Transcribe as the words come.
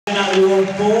your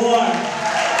four.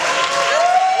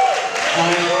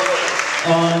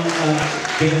 On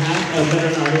behalf of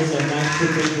veteran artists, I'd like to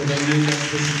thank the venue,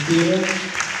 Justice Theater,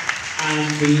 and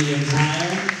the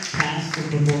entire cast of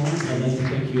performance. I'd like to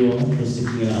thank you all for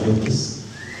sticking it out with us.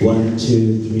 1,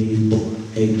 2, 3, 4,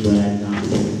 8 drag, not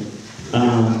 4.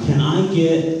 Can I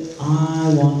get, I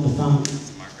want the funk.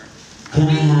 Can I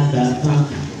have that funk?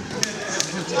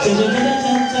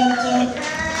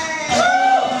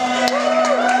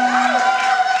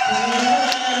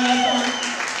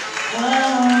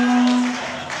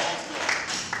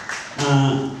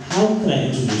 How could I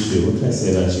introduce you? What can I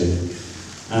say about you?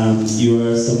 You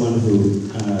are someone who,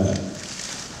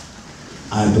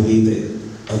 I believe that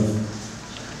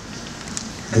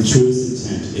the truest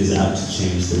intent is out to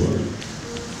change the world.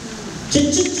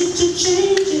 Changes.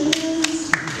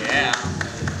 Yeah.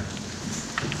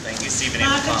 Thank you, Stephen. I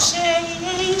could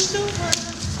change the world.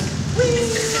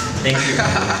 Thank you.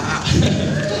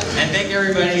 And thank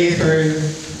everybody for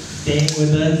staying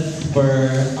with us for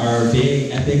our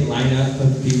big epic lineup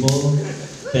of people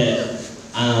that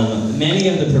many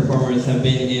of the performers have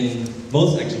been in,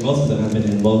 most of them have been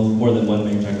in more than one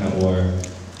Make Drag War,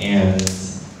 and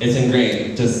it's been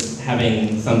great just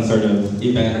having some sort of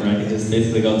event where I can just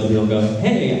basically go up to people and go,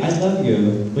 hey, I love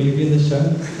you, will you be in the show?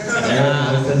 And everyone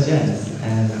always says yes,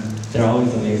 and they're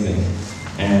always amazing.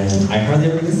 And I hardly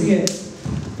ever get to see it,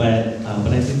 but I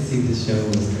did see the show, it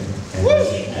was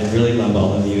great. And I really love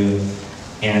all of you,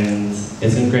 and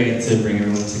it's been great to bring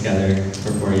everyone together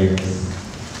for 4 years.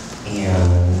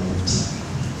 And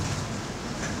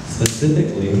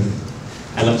specifically,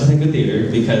 I love to thank the theater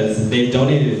because they've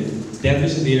donated, Dance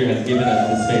Mission Theater has given us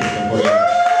this space for 4 years.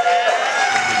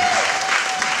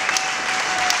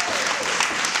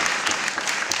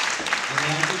 And I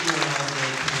think you're all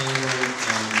great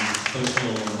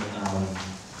social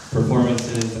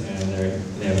performances, and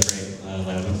they have a great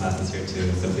lineup of classes here too,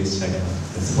 so please check out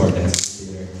and support Dance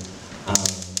Mission Theater.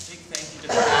 Big thank you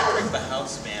to Patrick, the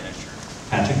house manager.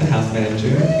 Patrick, the house manager,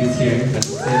 who's here.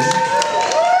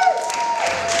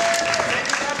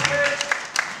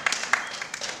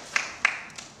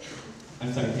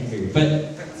 I'm sorry, I can't hear you.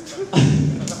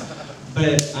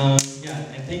 Yeah,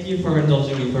 and thank you for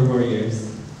indulging me for 4 years.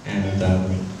 And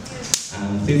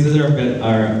please visit our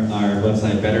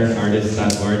website,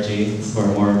 veteranartist.org, for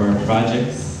more of our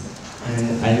projects.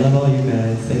 And I love all you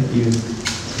guys. Thank you.